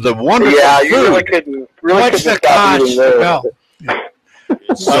from the wonderful Yeah, food. you really couldn't really What's the couldn't stop cost eating to those.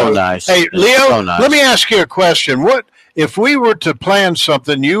 go? So nice. Hey, It's Leo, so nice. let me ask you a question. What if we were to plan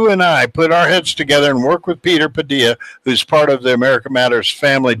something, you and I put our heads together and work with Peter Padilla, who's part of the America Matters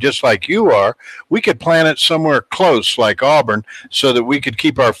family, just like you are, we could plan it somewhere close like Auburn so that we could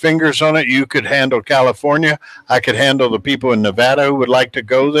keep our fingers on it. You could handle California. I could handle the people in Nevada who would like to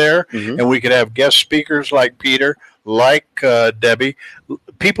go there. And we could have guest speakers like Peter, like Debbie,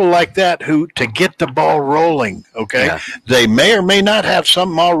 people like that who to get the ball rolling. Okay. Yeah. They may or may not have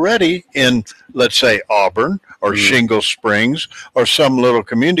something already in, let's say, Auburn or Shingle Springs or some little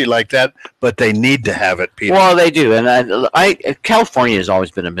community like that, but they need to have it, Peter. Well, they do, and I California has always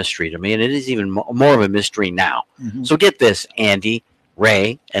been a mystery to me, and it is even more of a mystery now. So get this, Andy,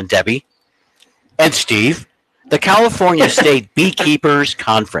 Ray, and Debbie, and Steve, the California State Beekeepers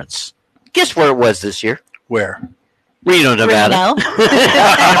Conference. Guess where it was this year? Where? Reno, Nevada.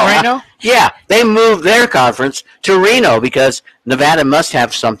 Reno? Yeah, they moved their conference to Reno because Nevada must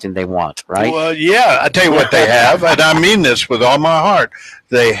have something they want, right? Well, yeah, I tell you what they have, and I mean this with all my heart.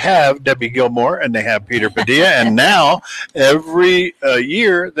 They have Debbie Gilmore and they have Peter Padilla, and now every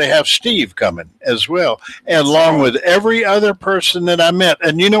year they have Steve coming as well, and along with every other person that I met.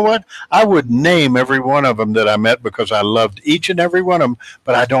 And you know what? I would name every one of them that I met because I loved each and every one of them,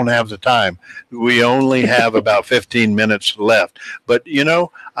 but I don't have the time. We only have about 15 minutes left. But, you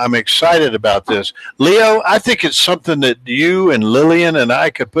know, I'm excited about this. Leo, I think it's something that you and Lillian and I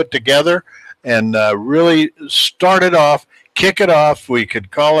could put together and really start it off, kick it off. We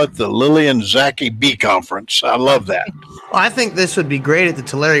could call it the Lillian Zacky Bee Conference. I love that. Well, I think this would be great at the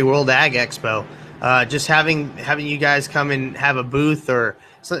Tulare World Ag Expo. Just having you guys come and have a booth or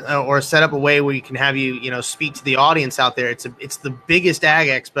set up a way where you can have you speak to the audience out there. It's the biggest ag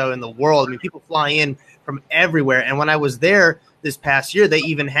expo in the world. I mean, people fly in from everywhere. And when I was there this past year, they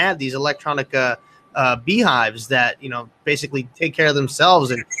even had these electronic beehives that basically take care of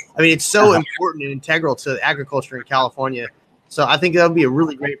themselves. And I mean, it's so important and integral to agriculture in California. So I think that would be a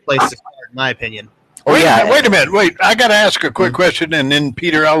really great place to start, in my opinion. Wait a minute. Wait, I got to ask a quick question, and then,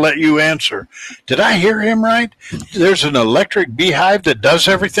 Peter, I'll let you answer. Did I hear him right? There's an electric beehive that does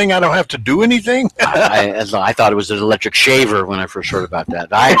everything? I don't have to do anything? I thought it was an electric shaver when I first heard about that.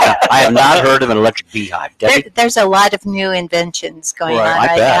 I have not heard of an electric beehive. There's a lot of new inventions going on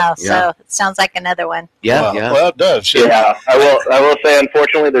right now, so it sounds like another one. Well, it does. Yeah, I will say,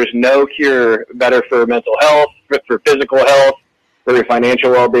 unfortunately, there's no cure better for mental health, for physical health, for your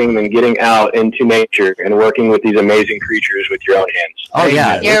financial well-being than getting out into nature and working with these amazing creatures with your own hands. Oh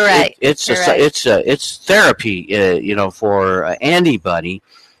yeah, you're right. It's therapy, for anybody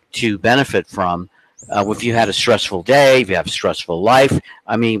to benefit from. If you had a stressful day, if you have a stressful life,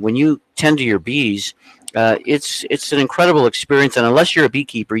 I mean, when you tend to your bees, it's an incredible experience. And unless you're a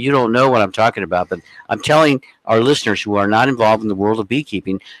beekeeper, you don't know what I'm talking about. But I'm telling our listeners who are not involved in the world of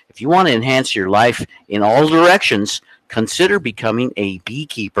beekeeping, if you want to enhance your life in all directions, consider becoming a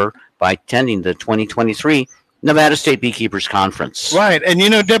beekeeper by attending the 2023 Nevada State Beekeepers Conference. Right. And,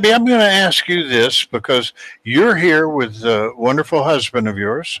 Debbie, I'm going to ask you this because you're here with the wonderful husband of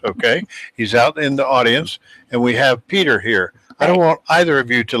yours, okay? He's out in the audience, and we have Peter here. I don't want either of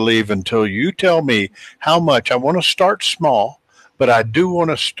you to leave until you tell me how much. I want to start small, but I do want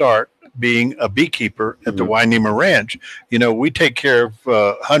to start being a beekeeper at the Wainema Ranch. We take care of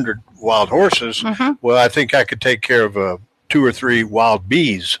 100 wild horses. Well, I think I could take care of 2 or 3 wild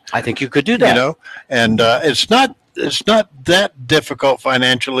bees. I think you could do that. And it's not that difficult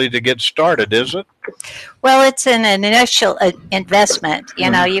financially to get started, is it? Well, it's an initial investment.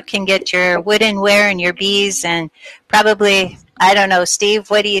 You can get your woodenware and your bees, and probably, I don't know, Steve,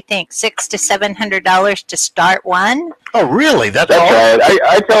 what do you think? $600 to $700 to start one? Oh, really? That's all? Right.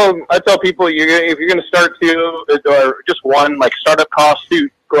 I tell people if you're going to start 2 or just one, like startup cost,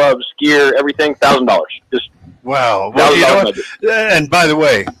 suit, gloves, gear, everything, $1,000. Just wow. Well, you know what? And by the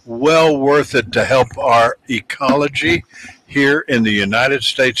way, well worth it to help our ecology here in the United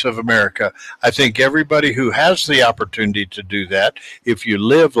States of America. I think everybody who has the opportunity to do that, if you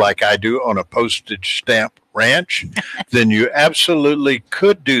live like I do on a postage stamp ranch, then you absolutely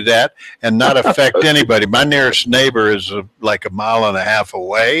could do that and not affect anybody. My nearest neighbor is like 1.5 miles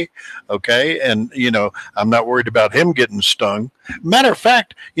away, okay? And, I'm not worried about him getting stung. Matter of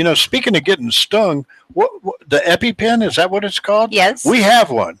fact, speaking of getting stung, what the EpiPen, is that what it's called? Yes. We have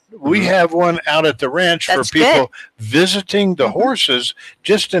one. We have one out at the ranch for people visiting the horses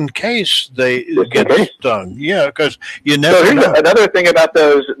just in case they get stung. Yeah, because you never know. Another thing about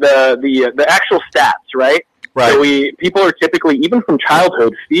those, the actual stats, right? Right. So people are typically, even from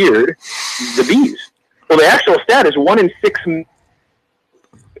childhood, feared the bees. Well, the actual stat is 1 in 6.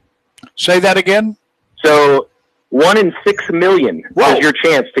 Say that again? So 1 in 6 million is your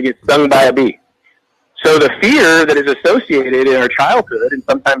chance to get stung by a bee. So the fear that is associated in our childhood and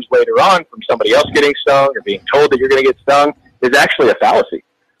sometimes later on from somebody else getting stung or being told that you're going to get stung is actually a fallacy.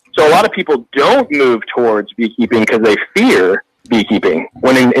 So a lot of people don't move towards beekeeping because they fear beekeeping,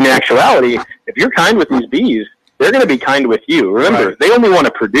 when in actuality, if you're kind with these bees, they're going to be kind with you. Remember, they only want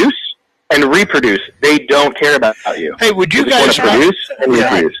to produce and reproduce. They don't care about you. Hey, would you They just guys want to produce and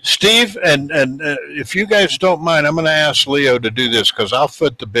reproduce? Steve, and if you guys don't mind, I'm going to ask Leo to do this because I'll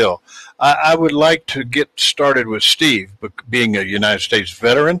foot the bill. I would like to get started with Steve, but being a United States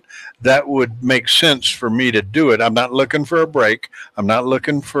veteran, that would make sense for me to do it. I'm not looking for a break. I'm not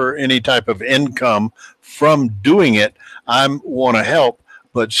looking for any type of income from doing it. I want to help,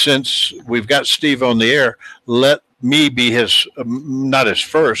 but since we've got Steve on the air, let me be his, not his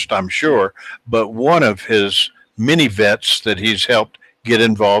first, I'm sure, but one of his many vets that he's helped get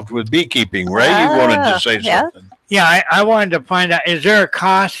involved with beekeeping. Ray, you wanted to say something. Yeah, I wanted to find out, is there a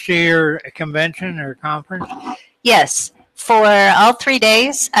cost to your convention or conference? Yes. For all 3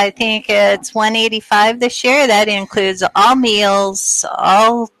 days, I think it's $185 this year. That includes all meals,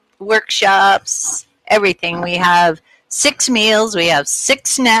 all workshops, everything. We have 6 meals, we have 6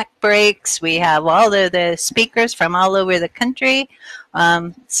 snack breaks, we have all of the speakers from all over the country.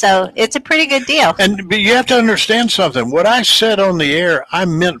 So it's a pretty good deal. But you have to understand something. What I said on the air, I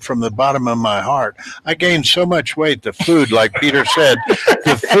meant from the bottom of my heart. I gained so much weight. The food, like Peter said,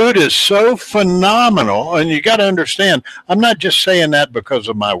 the food is so phenomenal. And you got to understand, I'm not just saying that because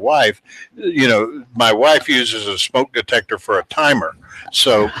of my wife. You know, my wife uses a smoke detector for a timer.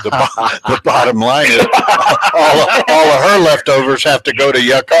 So the bottom line is all of her leftovers have to go to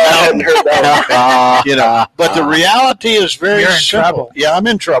Yucca Mountain. You know, but the reality is very You're in simple. trouble. Yeah, I'm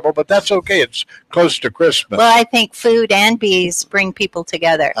in trouble, but that's okay. It's close to Christmas. Well, I think food and bees bring people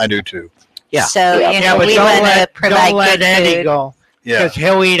together. I do too. Yeah. So, you know, but we don't want to let, provide don't let good Eddie food. go. Yeah. Because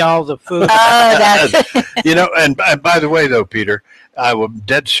he'll eat all the food. Oh, that's You know, and by the way, though, Peter, I'm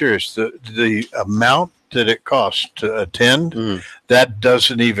dead serious. The amount that it costs to attend, that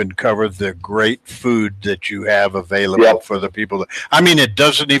doesn't even cover the great food that you have available for the people. I mean, it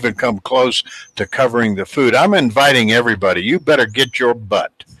doesn't even come close to covering the food. I'm inviting everybody. You better get your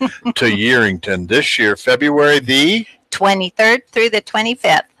butt to Yerington this year, February the 23rd through the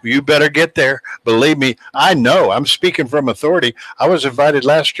 25th. You better get there. Believe me, I know. I'm speaking from authority. I was invited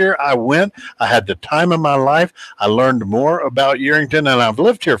last year. I went. I had the time of my life. I learned more about Yerington, and I've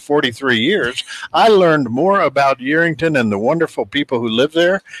lived here 43 years. I learned more about Yerington and the wonderful people who live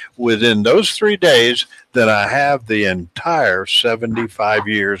there within those 3 days than I have the entire 75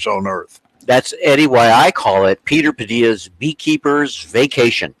 years on Earth. That's, Eddie, why I call it Peter Padilla's Beekeeper's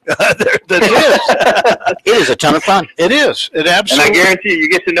Vacation. That It is a ton of fun. It is. It absolutely. And I guarantee you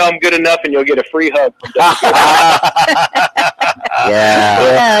get to know them good enough and you'll get a free hug from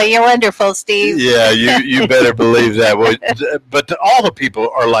Yeah. Oh, you're wonderful, Steve. Yeah, you better believe that. But all the people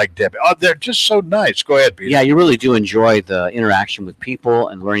are like Debbie. Oh, they're just so nice. Go ahead, Peter. Yeah, you really do enjoy the interaction with people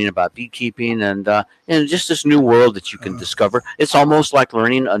and learning about beekeeping and just this new world that you can discover. It's almost like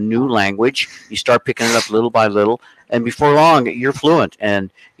learning a new language. You start picking it up little by little, and before long, you're fluent,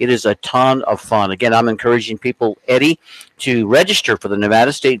 and it is a ton of fun. Again, I'm encouraging people, Eddie, to register for the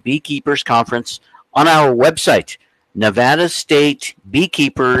Nevada State Beekeepers Conference on our website,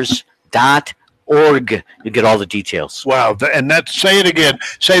 nevadastatebeekeepers.org. You get all the details. Wow, and say it again.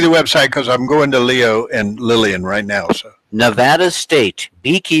 Say the website because I'm going to Leo and Lillian right now. So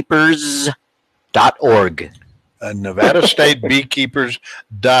nevadastatebeekeepers.org.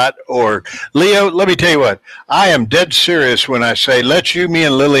 NevadaStateBeekeepers.org. Leo, let me tell you what. I am dead serious when I say let's me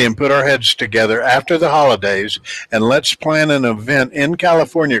and Lillian put our heads together after the holidays and let's plan an event in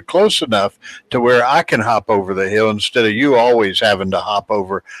California close enough to where I can hop over the hill instead of you always having to hop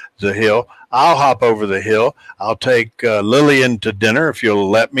over the hill. I'll hop over the hill. I'll take Lillian to dinner if you'll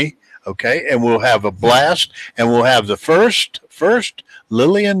let me. Okay, and we'll have a blast, and we'll have the first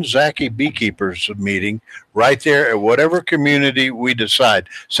Lillian Zacky Beekeepers meeting right there at whatever community we decide.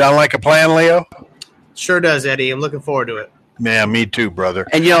 Sound like a plan, Leo? Sure does, Eddie. I'm looking forward to it. Yeah, me too, brother.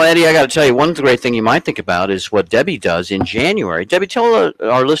 And, Eddie, I got to tell you, one great thing you might think about is what Debbie does in January. Debbie, tell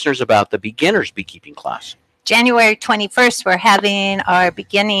our listeners about the beginner's beekeeping class. January 21st, we're having our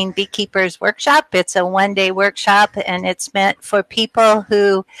beginning beekeepers workshop. It's a one-day workshop, and it's meant for people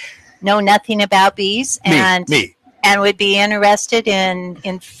who know nothing about bees. And Me. and would be interested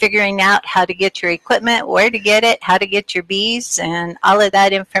in figuring out how to get your equipment, where to get it, how to get your bees, and all of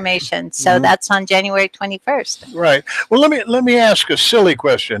that information. So that's on January 21st. Right. Well, let me ask a silly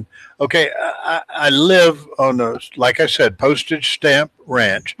question. Okay, I live on a, like I said, postage stamp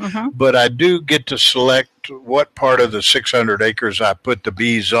ranch, but I do get to select what part of the 600 acres I put the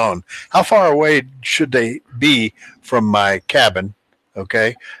bees on. How far away should they be from my cabin?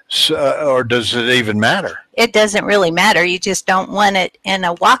 Okay, so, or does it even matter? It doesn't really matter. You just don't want it in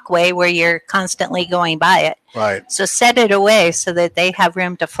a walkway where you're constantly going by it. Right. So set it away so that they have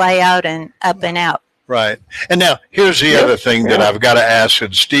room to fly out and up and out. Right. And now here's the other thing that I've got to ask.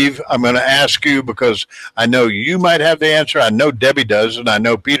 And Steve, I'm going to ask you because I know you might have the answer. I know Debbie does, and I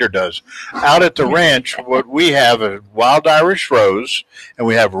know Peter does. Out at the ranch, what we have is wild Irish rose, and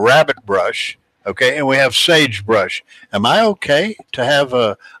we have rabbit brush. Okay, and we have sagebrush. Am I okay to have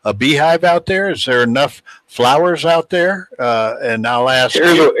a beehive out there? Is there enough flowers out there? And I'll ask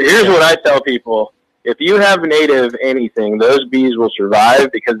Here's what I tell people. If you have native anything, those bees will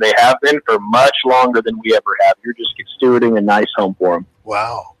survive because they have been for much longer than we ever have. You're just stewarding a nice home for them.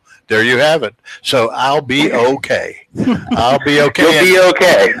 Wow. There you have it. So I'll be okay. I'll be okay. You'll be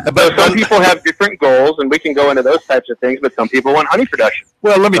okay. But some people have different goals, and we can go into those types of things, but some people want honey production.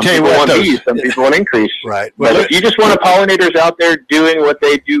 Well, let me tell you what. Some people want increase. Right. Well, but if you just want pollinators out there doing what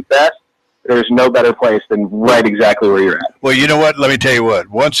they do best, there's no better place than right exactly where you're at. Well, you know what? Let me tell you what.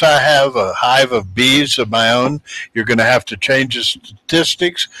 Once I have a hive of bees of my own, you're going to have to change the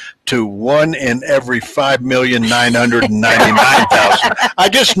statistics to 1 in every 5,999,000. I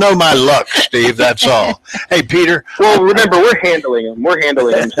just know my luck, Steve. That's all. Hey, Peter. Well, remember, we're handling them.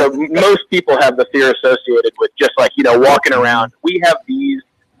 So most people have the fear associated with just like, walking around. We have bees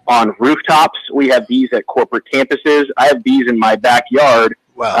on rooftops. We have bees at corporate campuses. I have bees in my backyard.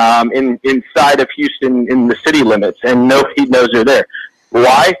 Wow. Inside of Houston in the city limits, and nobody knows they're there.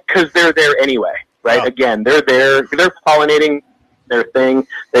 Why? Because they're there anyway, right? Wow. Again, they're there. They're pollinating their thing.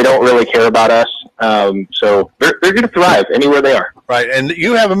 They don't really care about us. So they're going to thrive anywhere they are. Right. And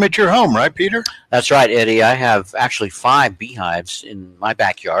you have them at your home, right, Peter? That's right, Eddie. I have actually 5 beehives in my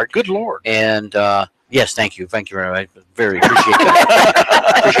backyard. Good Lord. And yes, thank you. Thank you very much. Very appreciate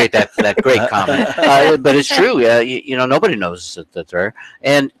that. Appreciate that great comment. But it's true. Nobody knows that they're.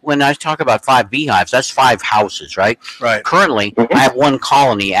 And when I talk about 5 beehives, that's 5 houses, right? Right. Currently, I have 1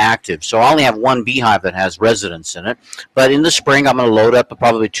 colony active, so I only have 1 beehive that has residents in it. But in the spring, I'm going to load up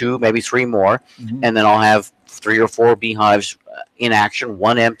probably 2, maybe 3 more, and then I'll have 3 or 4 beehives in action,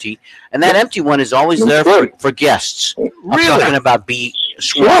 1 empty, and that empty one is always there for guests. Really? I'm talking about bee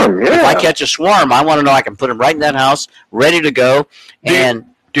swarm. If I catch a swarm, I want to know I can put them right in that house, ready to go.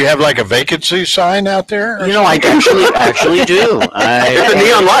 Do you have like a vacancy sign out there? I actually do. It's a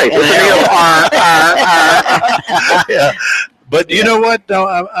neon light. Yeah. But you know what? No,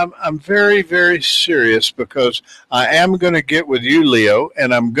 I'm very, very serious because I am going to get with you, Leo,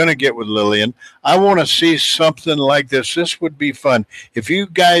 and I'm going to get with Lillian. I want to see something like this. This would be fun. If you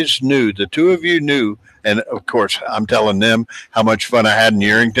guys knew, the 2 of you knew, and of course I'm telling them how much fun I had in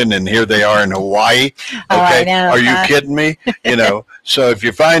Yerington, and here they are in Hawaii. Okay, I know, are you kidding me? So if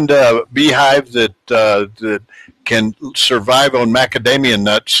you find a beehive that can survive on macadamia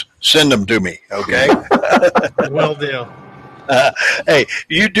nuts, send them to me. Okay. Will do. Hey,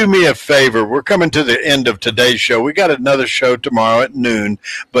 you do me a favor. We're coming to the end of today's show. We got another show tomorrow at noon,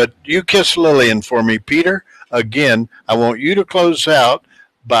 but you kiss Lillian for me, Peter. Again, I want you to close out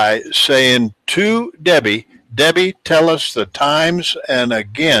by saying to Debbie, tell us the times and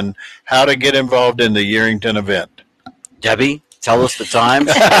again how to get involved in the Yerington event. Debbie, tell us the times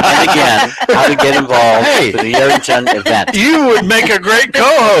and again how to get involved with the Yerington event. You would make a great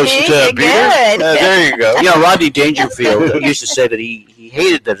co-host, Peter. There you go. Rodney Dangerfield used to say that he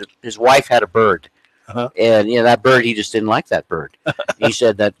hated that his wife had a bird. And that bird, he just didn't like that bird. He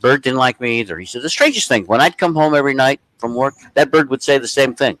said that bird didn't like me either. He said the strangest thing, when I'd come home every night from work, that bird would say the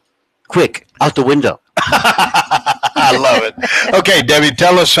same thing. Quick, out the window. I love it. Okay, Debbie,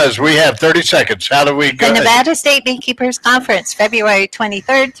 tell us as we have 30 seconds. How do we go? The Nevada State Beekeepers Conference, February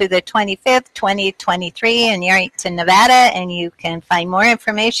 23rd through the 25th, 2023 in Yerington, Nevada. And you can find more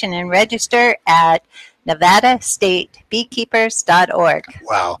information and register at NevadaStateBeekeepers.org.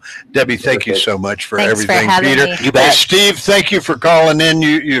 Wow. Debbie, thank you so much for Thanks everything, for having Peter. me. You bet. Steve, thank you for calling in.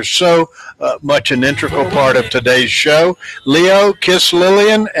 You're so much an integral part of today's show. Leo, kiss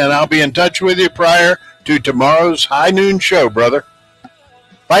Lillian, and I'll be in touch with you prior to tomorrow's high noon show, brother.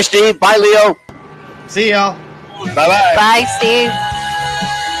 Bye, Steve. Bye, Leo. See y'all. Bye-bye. Bye, Steve.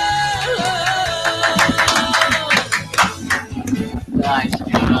 Nice.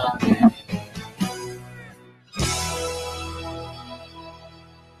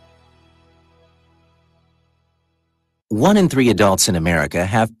 1 in 3 adults in America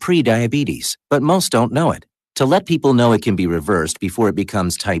have pre-diabetes, but most don't know it. To let people know it can be reversed before it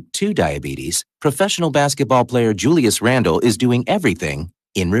becomes type 2 diabetes, professional basketball player Julius Randle is doing everything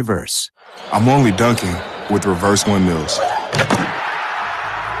in reverse. I'm only dunking with reverse windmills.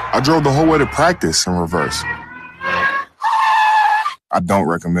 I drove the whole way to practice in reverse. I don't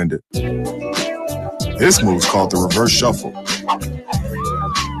recommend it. This move's called the reverse shuffle.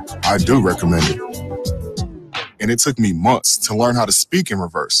 I do recommend it. And it took me months to learn how to speak in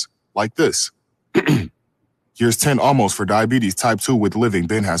reverse, like this. Here's 10 almost for diabetes type 2 with living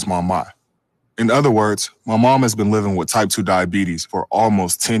Ben has mom my. In other words, my mom has been living with type 2 diabetes for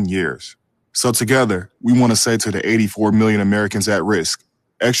almost 10 years. So together, we want to say to the 84 million Americans at risk,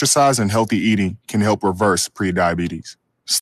 exercise and healthy eating can help reverse pre-diabetes.